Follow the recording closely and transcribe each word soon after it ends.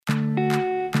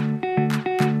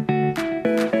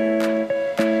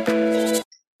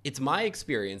It's my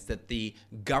experience that the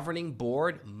governing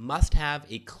board must have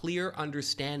a clear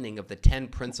understanding of the 10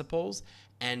 principles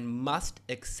and must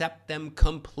accept them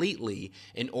completely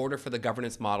in order for the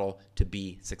governance model to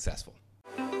be successful.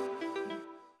 Hi,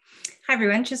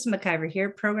 everyone. Tristan McIver here,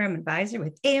 Program Advisor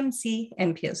with AMC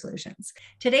NPO Solutions.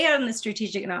 Today on the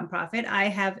Strategic Nonprofit, I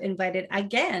have invited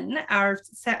again our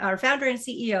founder and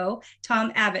CEO,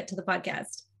 Tom Abbott, to the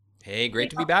podcast. Hey, great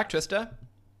to be back, Trista.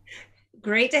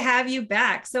 Great to have you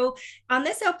back. So on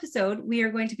this episode, we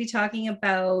are going to be talking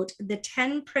about the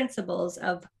 10 principles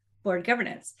of board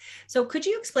governance. So could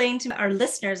you explain to our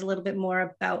listeners a little bit more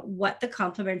about what the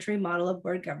complementary model of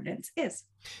board governance is?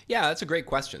 Yeah, that's a great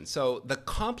question. So the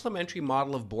complementary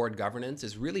model of board governance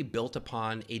is really built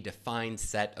upon a defined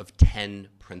set of 10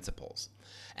 principles.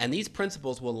 And these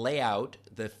principles will lay out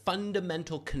the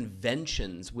fundamental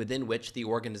conventions within which the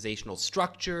organizational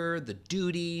structure, the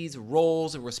duties,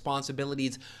 roles, and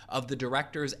responsibilities of the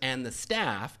directors and the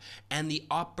staff, and the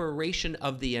operation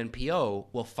of the NPO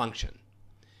will function.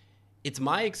 It's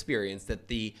my experience that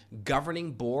the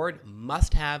governing board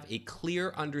must have a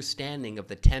clear understanding of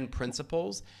the 10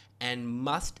 principles and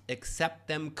must accept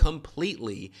them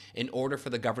completely in order for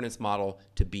the governance model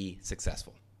to be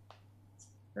successful.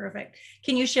 Perfect.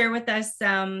 Can you share with us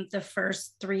the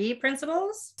first 3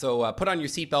 principles? So put on your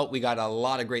seatbelt. We got a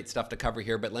lot of great stuff to cover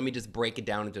here, but let me just break it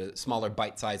down into smaller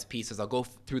bite-sized pieces. I'll go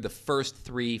through the first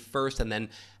 3 first, and then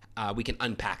we can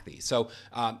unpack these. So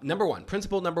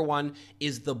principle number 1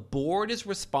 is the board is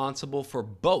responsible for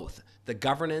both the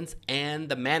governance and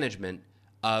the management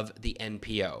of the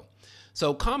NPO.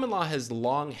 So common law has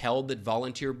long held that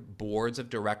volunteer boards of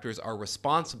directors are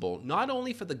responsible not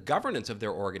only for the governance of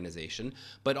their organization,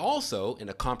 but also, in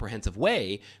a comprehensive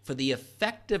way, for the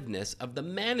effectiveness of the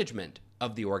management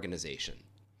of the organization.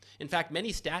 In fact,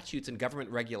 many statutes and government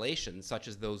regulations, such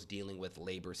as those dealing with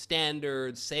labor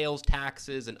standards, sales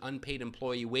taxes, and unpaid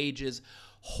employee wages,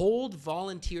 hold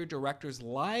volunteer directors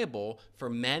liable for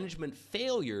management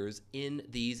failures in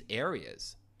these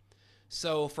areas.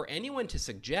 So for anyone to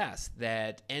suggest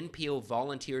that NPO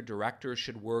volunteer directors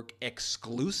should work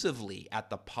exclusively at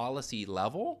the policy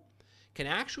level can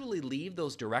actually leave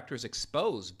those directors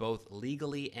exposed both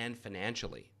legally and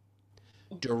financially.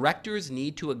 Directors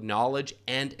need to acknowledge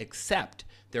and accept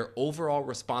their overall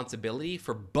responsibility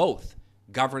for both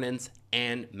governance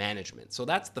and management. So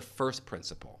that's the first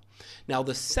principle. Now,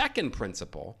 the second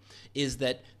principle is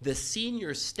that the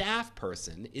senior staff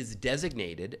person is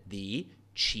designated the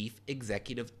Chief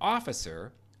Executive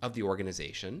Officer of the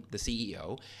organization, the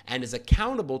CEO, and is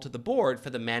accountable to the board for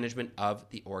the management of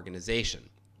the organization.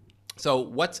 So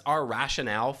what's our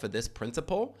rationale for this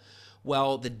principle?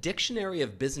 Well, the Dictionary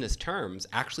of Business Terms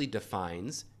actually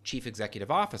defines Chief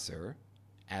Executive Officer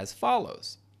as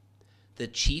follows. The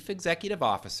Chief Executive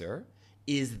Officer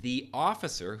is the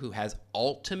officer who has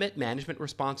ultimate management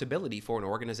responsibility for an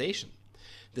organization.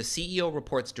 The CEO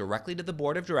reports directly to the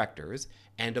board of directors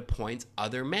and appoints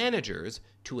other managers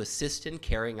to assist in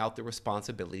carrying out the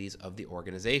responsibilities of the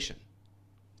organization.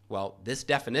 Well, this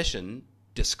definition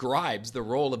describes the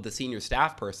role of the senior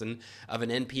staff person of an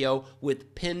NPO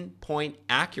with pinpoint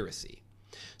accuracy.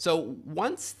 So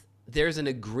once there's an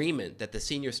agreement that the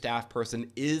senior staff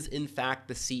person is in fact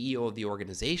the CEO of the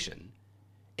organization,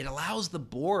 it allows the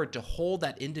board to hold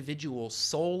that individual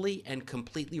solely and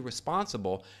completely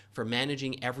responsible for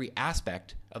managing every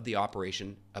aspect of the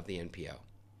operation of the NPO.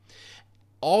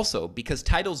 Also, because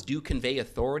titles do convey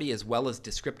authority as well as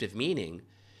descriptive meaning,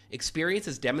 experience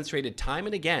has demonstrated time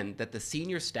and again that the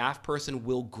senior staff person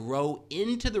will grow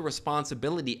into the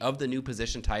responsibility of the new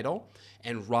position title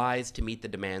and rise to meet the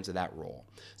demands of that role.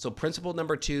 So principle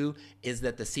number 2 is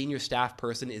that the senior staff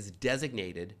person is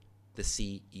designated the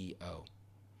CEO.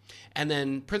 And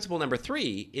then principle number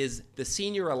 3 is the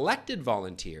senior elected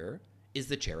volunteer is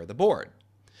the chair of the board.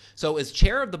 So as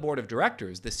chair of the board of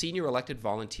directors, the senior elected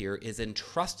volunteer is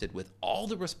entrusted with all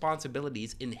the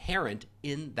responsibilities inherent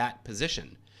in that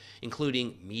position,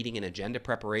 including meeting and agenda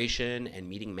preparation and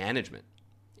meeting management.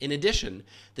 In addition,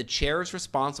 the chair is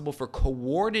responsible for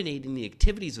coordinating the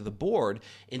activities of the board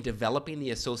in developing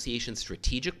the association's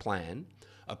strategic plan,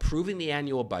 approving the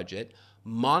annual budget,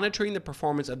 monitoring the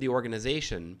performance of the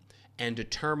organization, and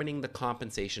determining the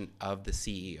compensation of the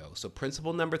CEO. So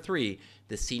principle number 3,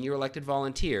 the senior elected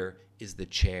volunteer is the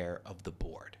chair of the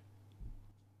board.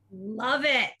 Love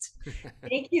it.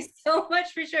 Thank you so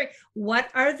much for sharing. What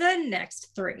are the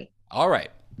next 3? All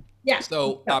right. Yeah.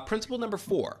 So principle number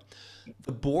 4,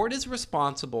 the board is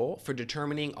responsible for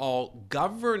determining all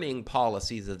governing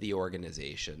policies of the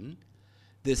organization.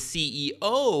 The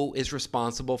CEO is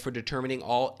responsible for determining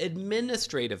all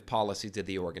administrative policies of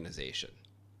the organization.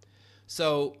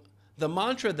 So the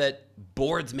mantra that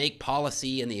boards make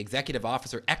policy and the executive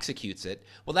officer executes it,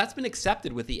 well, that's been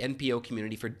accepted with the NPO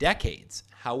community for decades.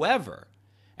 However,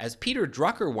 as Peter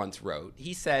Drucker once wrote,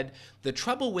 he said, "The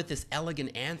trouble with this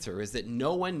elegant answer is that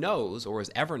no one knows or has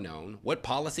ever known what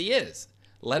policy is,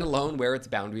 let alone where its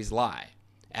boundaries lie.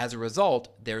 As a result,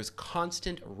 there's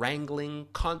constant wrangling,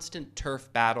 constant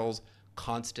turf battles,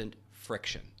 constant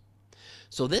friction."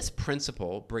 So this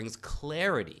principle brings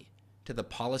clarity to the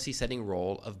policy setting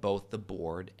role of both the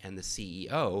board and the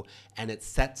CEO, and it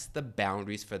sets the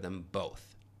boundaries for them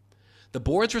both. The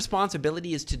board's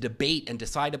responsibility is to debate and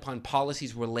decide upon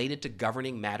policies related to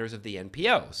governing matters of the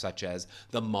NPO, such as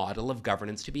the model of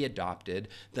governance to be adopted,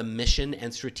 the mission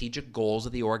and strategic goals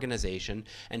of the organization,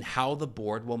 and how the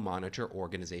board will monitor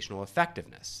organizational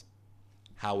effectiveness.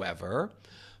 However,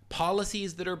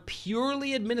 policies that are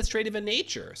purely administrative in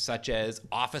nature, such as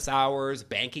office hours,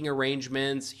 banking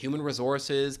arrangements, human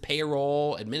resources,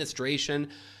 payroll, administration,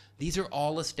 these are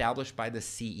all established by the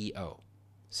CEO.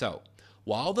 So,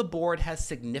 while the board has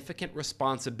significant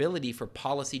responsibility for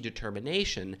policy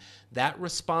determination, that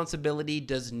responsibility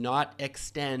does not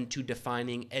extend to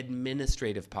defining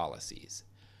administrative policies.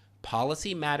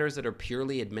 Policy matters that are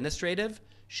purely administrative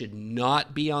should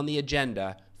not be on the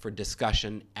agenda for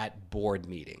discussion at board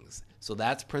meetings. So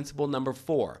that's principle number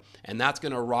 4, and that's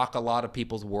going to rock a lot of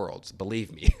people's worlds,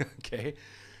 believe me. Okay,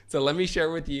 so let me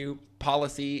share with you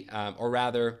policy, or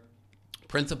rather,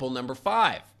 principle number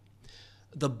 5.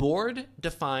 The board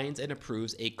defines and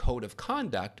approves a code of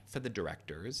conduct for the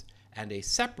directors and a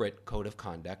separate code of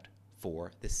conduct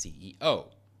for the CEO.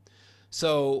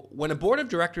 So when a board of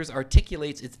directors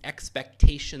articulates its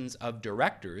expectations of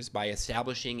directors by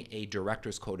establishing a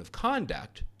director's code of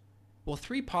conduct, well,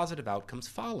 3 positive outcomes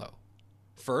follow.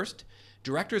 First,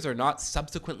 directors are not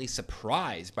subsequently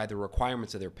surprised by the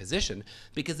requirements of their position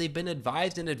because they've been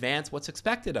advised in advance what's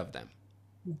expected of them.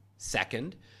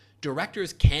 Second,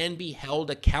 directors can be held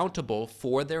accountable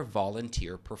for their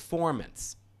volunteer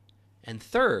performance. And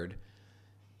third,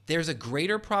 there's a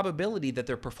greater probability that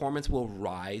their performance will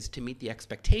rise to meet the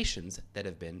expectations that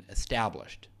have been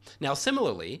established. Now,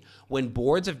 similarly, when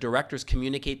boards of directors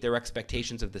communicate their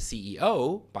expectations of the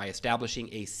CEO by establishing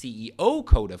a CEO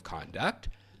code of conduct,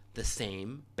 the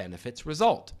same benefits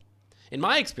result. In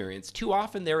my experience, too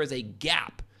often there is a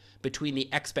gap between the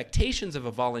expectations of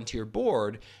a volunteer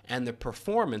board and the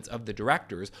performance of the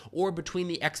directors, or between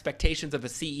the expectations of a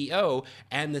CEO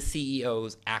and the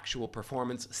CEO's actual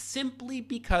performance, simply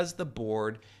because the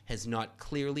board has not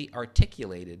clearly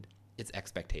articulated its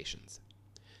expectations.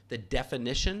 The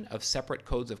definition of separate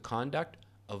codes of conduct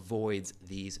avoids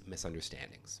these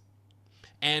misunderstandings.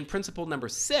 And principle number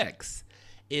 6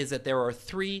 is that there are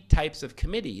 3 types of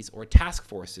committees or task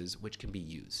forces which can be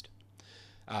used.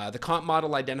 The Comp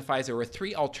model identifies there are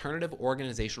 3 alternative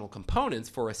organizational components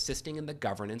for assisting in the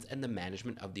governance and the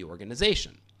management of the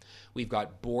organization. We've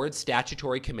got board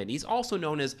statutory committees, also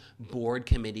known as board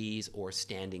committees or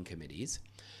standing committees.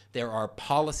 There are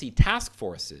policy task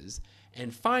forces,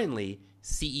 and finally,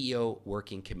 CEO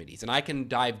working committees. And I can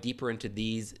dive deeper into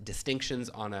these distinctions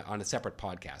on a separate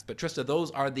podcast. But Trista,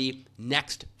 those are the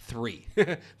next 3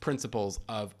 principles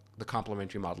of the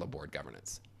complementary model of board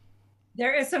governance.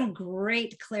 There is some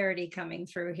great clarity coming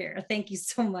through here. Thank you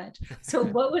so much. So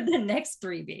what would the next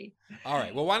 3 be? All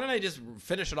right. Well, why don't I just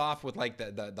finish it off with like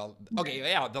the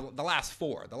last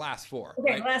 4. The last 4.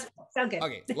 Okay, right? last 4. Sound good.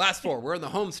 Okay, last 4. We're in the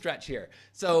home stretch here.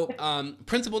 So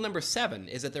principle number 7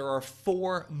 is that there are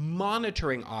 4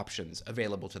 monitoring options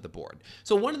available to the board.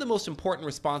 So one of the most important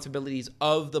responsibilities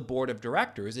of the board of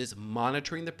directors is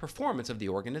monitoring the performance of the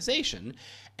organization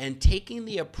and taking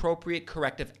the appropriate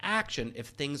corrective action if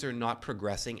things are not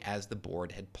progressing as the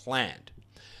board had planned.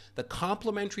 The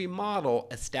complementary model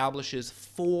establishes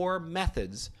 4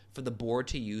 methods for the board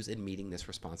to use in meeting this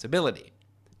responsibility.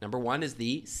 Number 1 is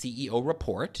the CEO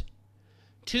report.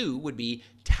 2 would be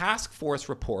task force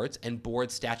reports and board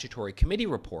statutory committee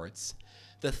reports.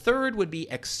 The 3rd would be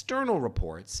external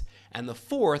reports. And the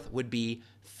 4th would be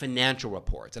financial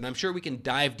reports. And I'm sure we can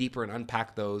dive deeper and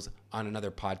unpack those on another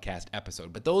podcast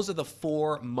episode. But those are the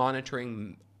 4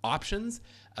 monitoring options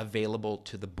available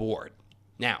to the board.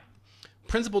 Now,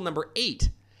 principle number 8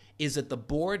 is that the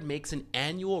board makes an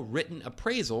annual written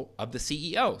appraisal of the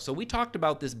CEO. So we talked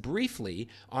about this briefly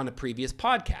on a previous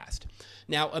podcast.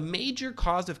 Now, a major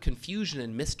cause of confusion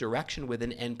and misdirection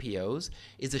within NPOs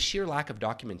is a sheer lack of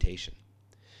documentation.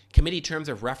 Committee terms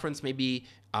of reference may be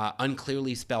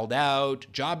unclearly spelled out.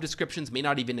 Job descriptions may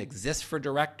not even exist for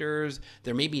directors.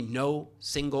 There may be no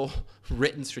single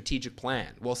written strategic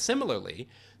plan. Well, similarly,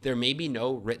 there may be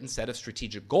no written set of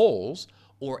strategic goals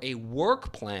or a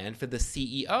work plan for the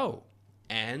CEO.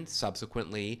 and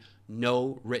subsequently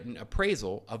no written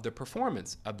appraisal of the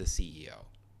performance of the CEO.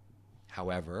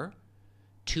 However,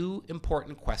 two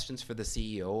important questions for the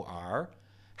CEO are,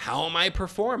 how am I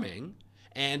performing?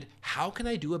 And how can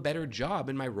I do a better job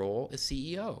in my role as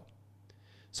CEO?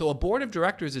 So a board of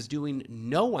directors is doing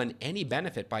no one any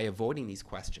benefit by avoiding these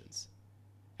questions.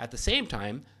 At the same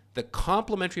time, the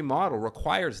complementary model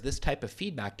requires this type of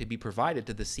feedback to be provided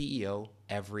to the CEO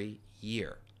every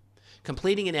year.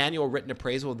 Completing an annual written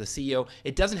appraisal of the CEO,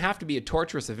 it doesn't have to be a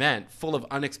torturous event full of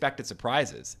unexpected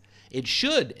surprises. It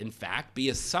should, in fact, be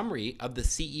a summary of the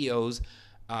CEO's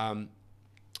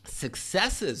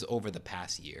successes over the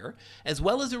past year, as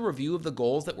well as a review of the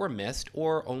goals that were missed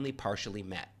or only partially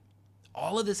met.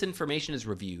 All of this information is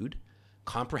reviewed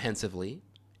comprehensively,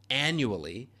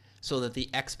 annually, so that the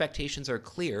expectations are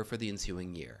clear for the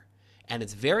ensuing year. And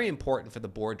it's very important for the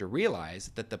board to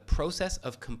realize that the process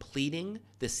of completing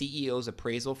the CEO's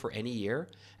appraisal for any year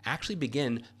actually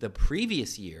began the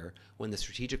previous year when the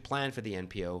strategic plan for the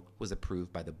NPO was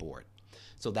approved by the board.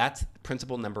 So that's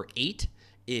principle number 8,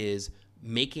 is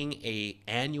making an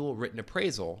annual written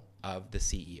appraisal of the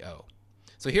CEO.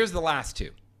 So here's the last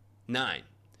two. 9.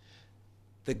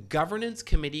 The governance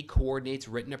committee coordinates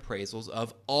written appraisals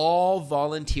of all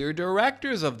volunteer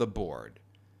directors of the board.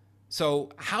 So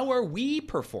how are we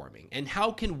performing, and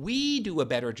how can we do a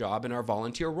better job in our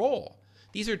volunteer role?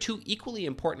 These are two equally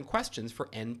important questions for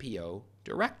NPO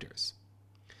directors.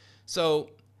 So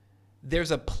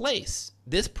there's a place,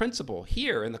 this principle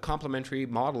here in the complementary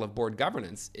model of board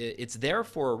governance, it's there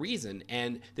for a reason,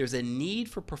 and there's a need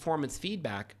for performance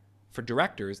feedback for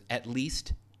directors at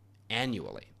least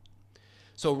annually.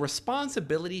 So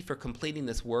responsibility for completing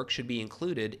this work should be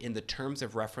included in the terms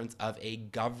of reference of a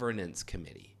governance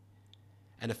committee.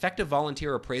 An effective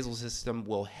volunteer appraisal system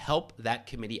will help that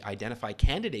committee identify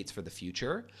candidates for the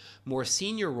future, more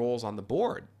senior roles on the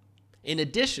board. In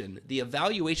addition, the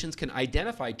evaluations can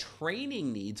identify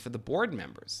training needs for the board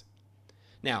members.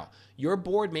 Now, your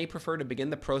board may prefer to begin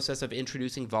the process of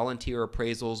introducing volunteer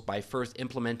appraisals by first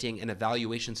implementing an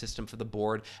evaluation system for the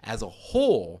board as a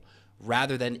whole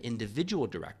rather than individual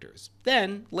directors.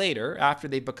 Then, later, after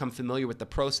they've become familiar with the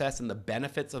process and the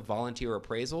benefits of volunteer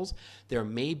appraisals, there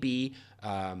may be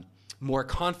more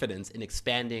confidence in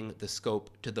expanding the scope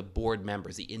to the board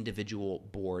members, the individual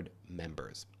board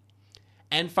members.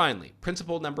 And finally,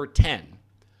 principle number 10,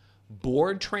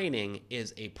 board training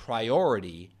is a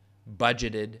priority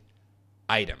budgeted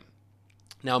item.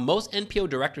 Now, most NPO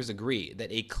directors agree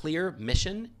that a clear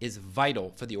mission is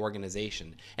vital for the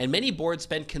organization, and many boards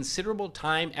spend considerable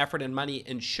time, effort, and money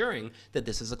ensuring that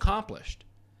this is accomplished.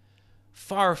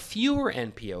 Far fewer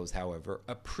NPOs, however,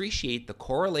 appreciate the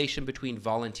correlation between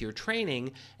volunteer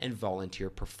training and volunteer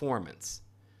performance.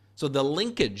 So the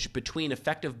linkage between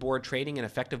effective board training and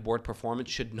effective board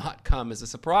performance should not come as a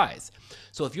surprise.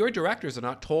 So if your directors are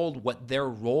not told what their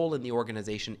role in the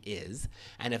organization is,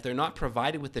 and if they're not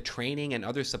provided with the training and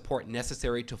other support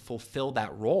necessary to fulfill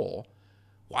that role,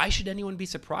 why should anyone be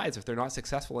surprised if they're not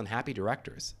successful and happy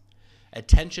directors?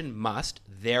 Attention must,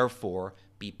 therefore,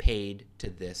 be paid to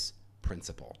this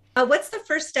principle. What's the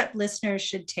first step listeners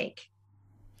should take?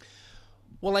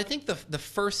 Well, I think the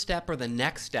first step or the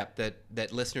next step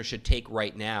that listeners should take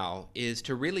right now is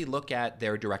to really look at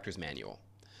their director's manual.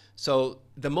 So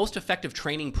the most effective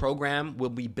training program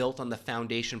will be built on the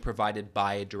foundation provided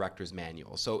by a director's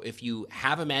manual. So if you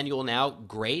have a manual now,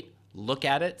 great. Look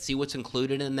at it, see what's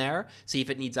included in there, see if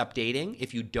it needs updating.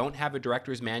 If you don't have a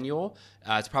director's manual,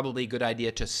 it's probably a good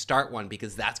idea to start one,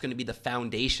 because that's going to be the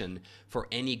foundation for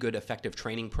any good effective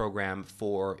training program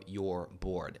for your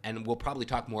board. And we'll probably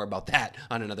talk more about that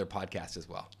on another podcast as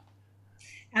well.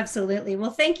 Absolutely.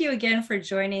 Well, thank you again for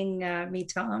joining me,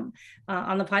 Tom,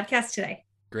 on the podcast today.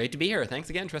 Great to be here. Thanks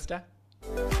again, Trista.